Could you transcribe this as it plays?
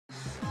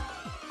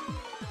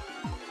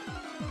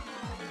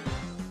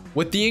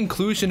With the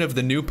inclusion of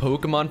the new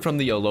Pokemon from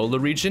the Alola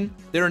region,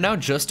 there are now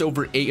just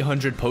over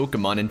 800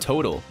 Pokemon in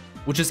total,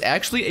 which is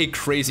actually a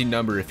crazy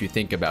number if you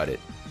think about it.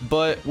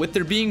 But with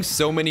there being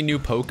so many new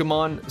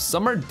Pokemon,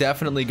 some are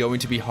definitely going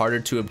to be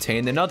harder to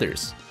obtain than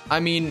others. I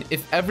mean,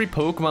 if every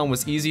Pokemon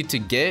was easy to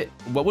get,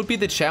 what would be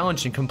the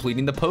challenge in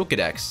completing the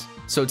Pokédex?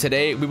 So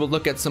today, we will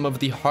look at some of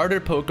the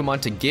harder Pokemon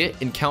to get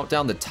and count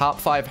down the top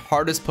 5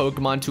 hardest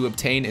Pokemon to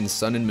obtain in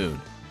Sun and Moon.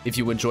 If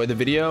you enjoyed the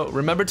video,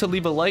 remember to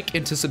leave a like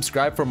and to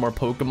subscribe for more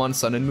Pokemon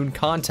Sun and Moon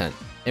content.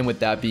 And with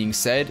that being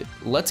said,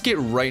 let's get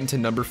right into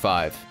number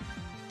 5.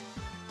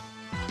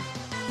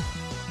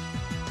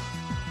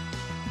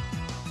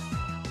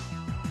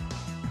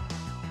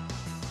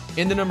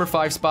 In the number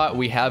 5 spot,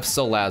 we have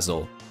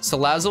Salazzle.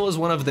 Salazzle is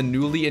one of the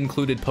newly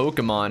included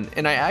Pokemon,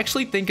 and I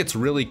actually think it's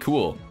really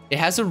cool. It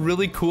has a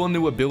really cool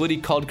new ability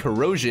called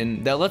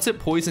Corrosion that lets it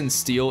poison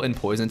Steel and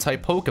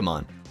Poison-type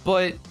Pokemon.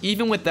 But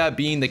even with that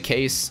being the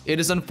case, it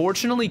is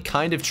unfortunately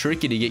kind of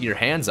tricky to get your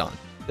hands on.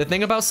 The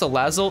thing about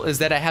Salazzle is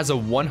that it has a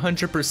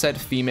 100%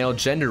 female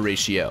gender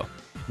ratio,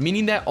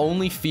 meaning that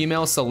only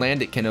female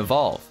Salandit can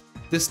evolve.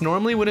 This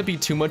normally wouldn't be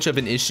too much of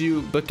an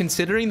issue, but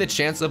considering the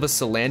chance of a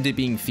Salandit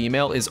being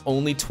female is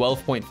only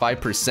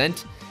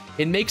 12.5%,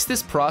 it makes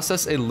this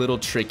process a little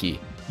tricky.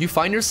 You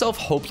find yourself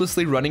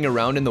hopelessly running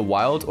around in the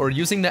wild or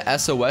using the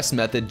SOS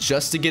method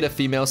just to get a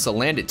female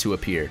Salandit to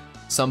appear.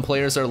 Some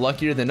players are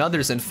luckier than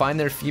others and find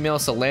their female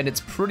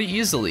Salandits pretty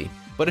easily,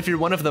 but if you're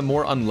one of the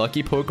more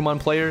unlucky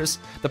Pokemon players,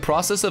 the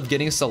process of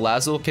getting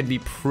Salazzle can be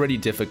pretty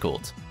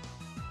difficult.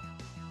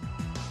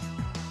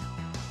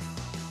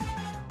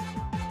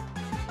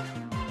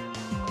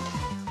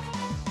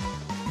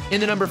 In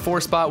the number 4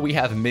 spot, we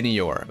have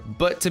Minior,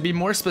 but to be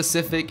more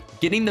specific,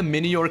 getting the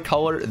Minior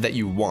color that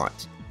you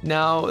want.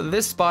 Now,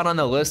 this spot on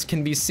the list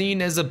can be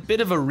seen as a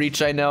bit of a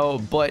reach, I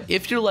know, but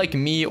if you're like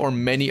me or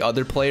many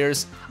other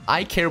players,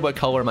 I care what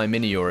color my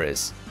Minior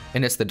is,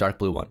 and it's the dark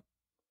blue one.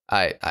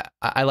 I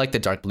like the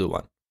dark blue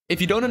one. If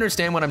you don't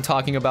understand what I'm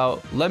talking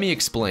about, let me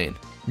explain.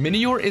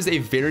 Minior is a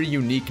very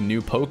unique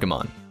new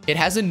Pokemon. It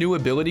has a new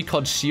ability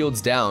called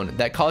Shields Down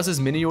that causes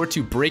Minior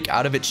to break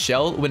out of its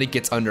shell when it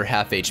gets under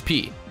half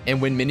HP. And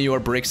when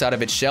Minior breaks out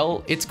of its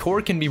shell, its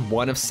core can be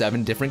one of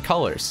 7 different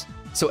colors.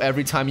 So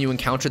every time you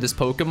encounter this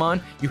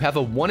Pokemon, you have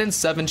a 1 in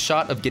 7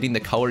 shot of getting the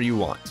color you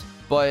want.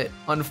 But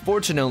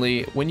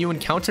unfortunately, when you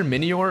encounter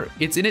Minior,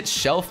 it's in its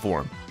shell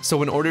form.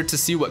 So in order to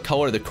see what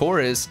color the core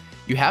is,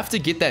 you have to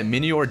get that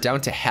Minior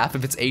down to half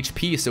of its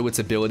HP so its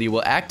ability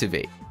will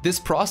activate. This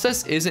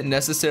process isn't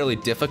necessarily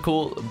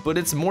difficult, but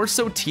it's more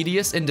so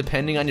tedious, and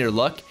depending on your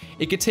luck,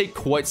 it could take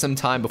quite some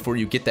time before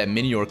you get that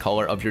Minior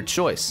color of your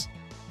choice.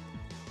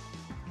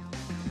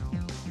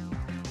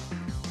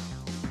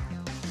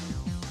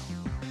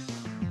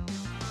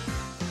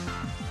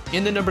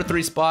 In the number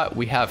 3 spot,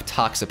 we have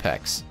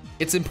Toxapex.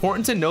 It's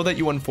important to know that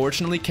you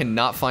unfortunately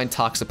cannot find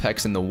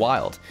Toxapex in the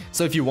wild,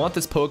 so if you want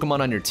this Pokemon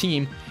on your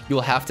team,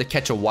 you'll have to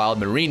catch a wild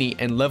Mareanie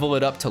and level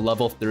it up to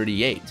level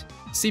 38.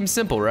 Seems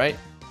simple, right?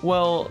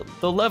 Well,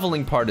 the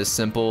leveling part is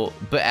simple,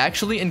 but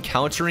actually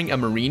encountering a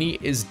Mareanie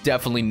is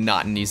definitely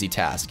not an easy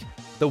task.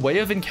 The way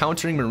of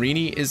encountering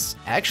Mareanie is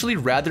actually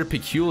rather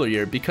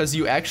peculiar because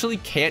you actually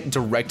can't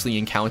directly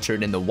encounter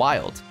it in the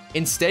wild.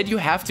 Instead, you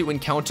have to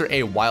encounter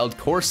a wild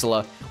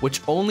Corsola,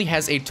 which only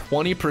has a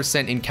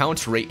 20%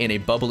 encounter rate in a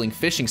bubbling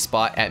fishing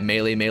spot at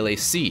Melee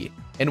Sea.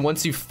 And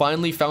once you've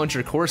finally found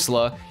your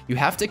Corsola, you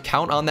have to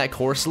count on that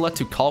Corsola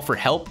to call for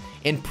help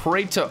and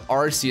pray to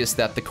Arceus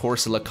that the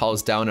Corsola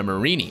calls down a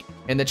Mareanie.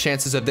 And the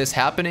chances of this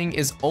happening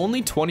is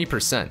only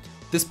 20%.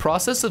 This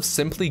process of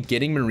simply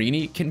getting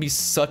Mareanie can be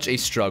such a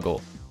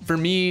struggle. For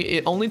me,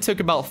 it only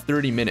took about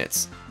 30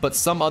 minutes, but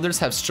some others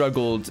have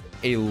struggled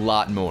a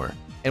lot more.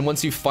 And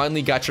once you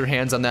finally got your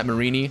hands on that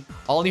Mareanie,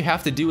 all you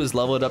have to do is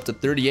level it up to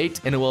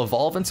 38 and it will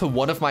evolve into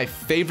one of my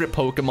favorite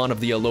Pokemon of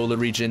the Alola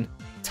region,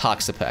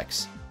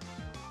 Toxapex.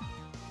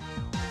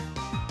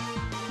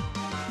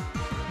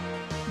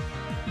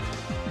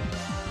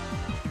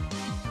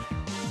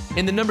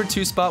 In the number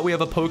 2 spot, we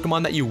have a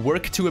Pokemon that you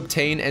work to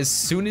obtain as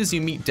soon as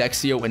you meet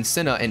Dexio and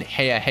Sinnoh in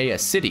Heia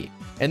City,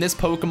 and this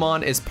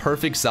Pokemon is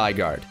Perfect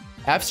Zygarde.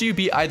 After you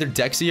beat either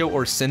Dexio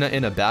or Sinnoh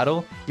in a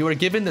battle, you are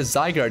given the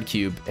Zygarde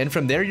Cube, and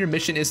from there your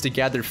mission is to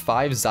gather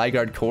 5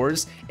 Zygarde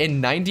cores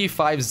and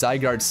 95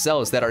 Zygarde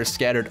cells that are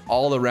scattered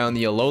all around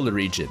the Alola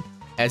region.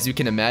 As you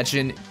can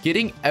imagine,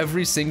 getting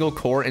every single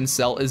core and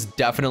cell is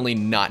definitely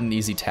not an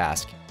easy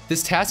task.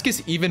 This task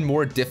is even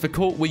more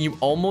difficult when you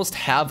almost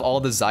have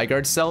all the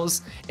Zygarde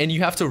cells, and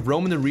you have to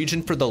roam the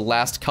region for the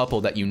last couple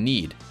that you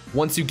need.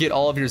 Once you get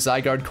all of your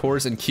Zygarde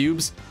cores and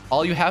cubes,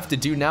 all you have to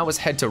do now is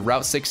head to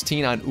Route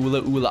 16 on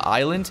Ula Ula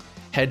Island,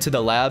 head to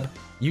the lab,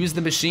 use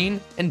the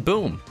machine, and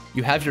boom,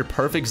 you have your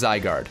perfect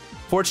Zygarde.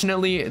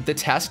 Fortunately, the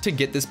task to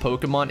get this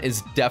Pokemon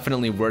is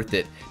definitely worth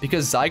it,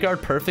 because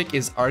Zygarde Perfect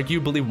is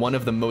arguably one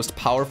of the most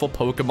powerful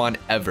Pokemon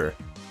ever.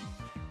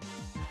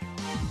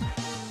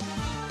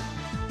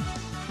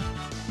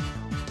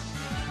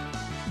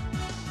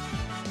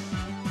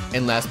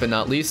 And last but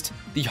not least,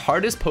 The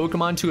hardest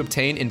Pokemon to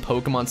obtain in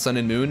Pokemon Sun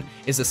and Moon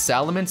is a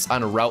Salamence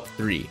on Route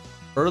 3.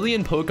 Early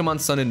in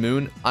Pokemon Sun and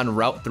Moon, on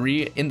Route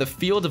 3, in the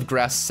field of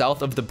grass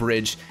south of the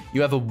bridge,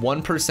 you have a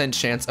 1%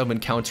 chance of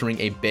encountering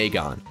a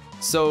Bagon.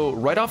 So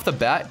right off the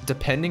bat,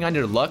 depending on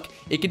your luck,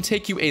 it can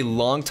take you a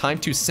long time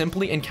to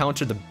simply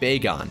encounter the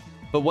Bagon.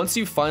 But once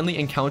you finally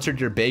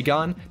encountered your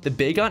Bagon, the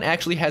Bagon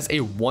actually has a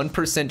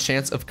 1%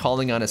 chance of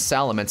calling on a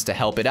Salamence to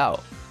help it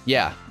out.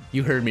 Yeah,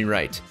 you heard me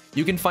right.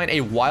 You can find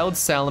a wild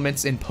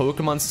Salamence in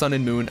Pokemon Sun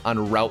and Moon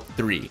on Route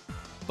 3.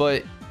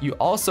 But you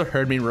also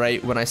heard me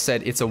right when I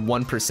said it's a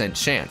 1%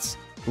 chance.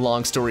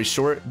 Long story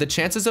short, the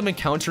chances of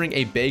encountering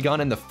a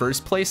Bagon in the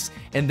first place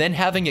and then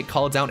having it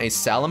call down a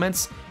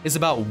Salamence is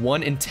about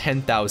 1 in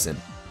 10,000.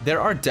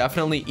 There are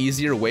definitely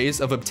easier ways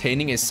of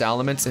obtaining a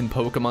Salamence in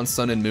Pokemon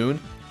Sun and Moon,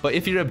 but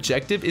if your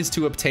objective is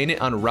to obtain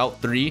it on Route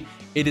 3,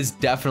 it is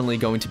definitely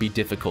going to be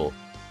difficult.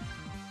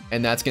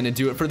 And that's going to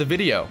do it for the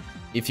video.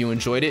 If you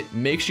enjoyed it,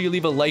 make sure you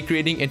leave a like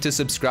rating and to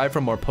subscribe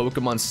for more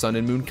Pokemon Sun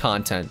and Moon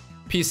content.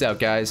 Peace out,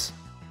 guys.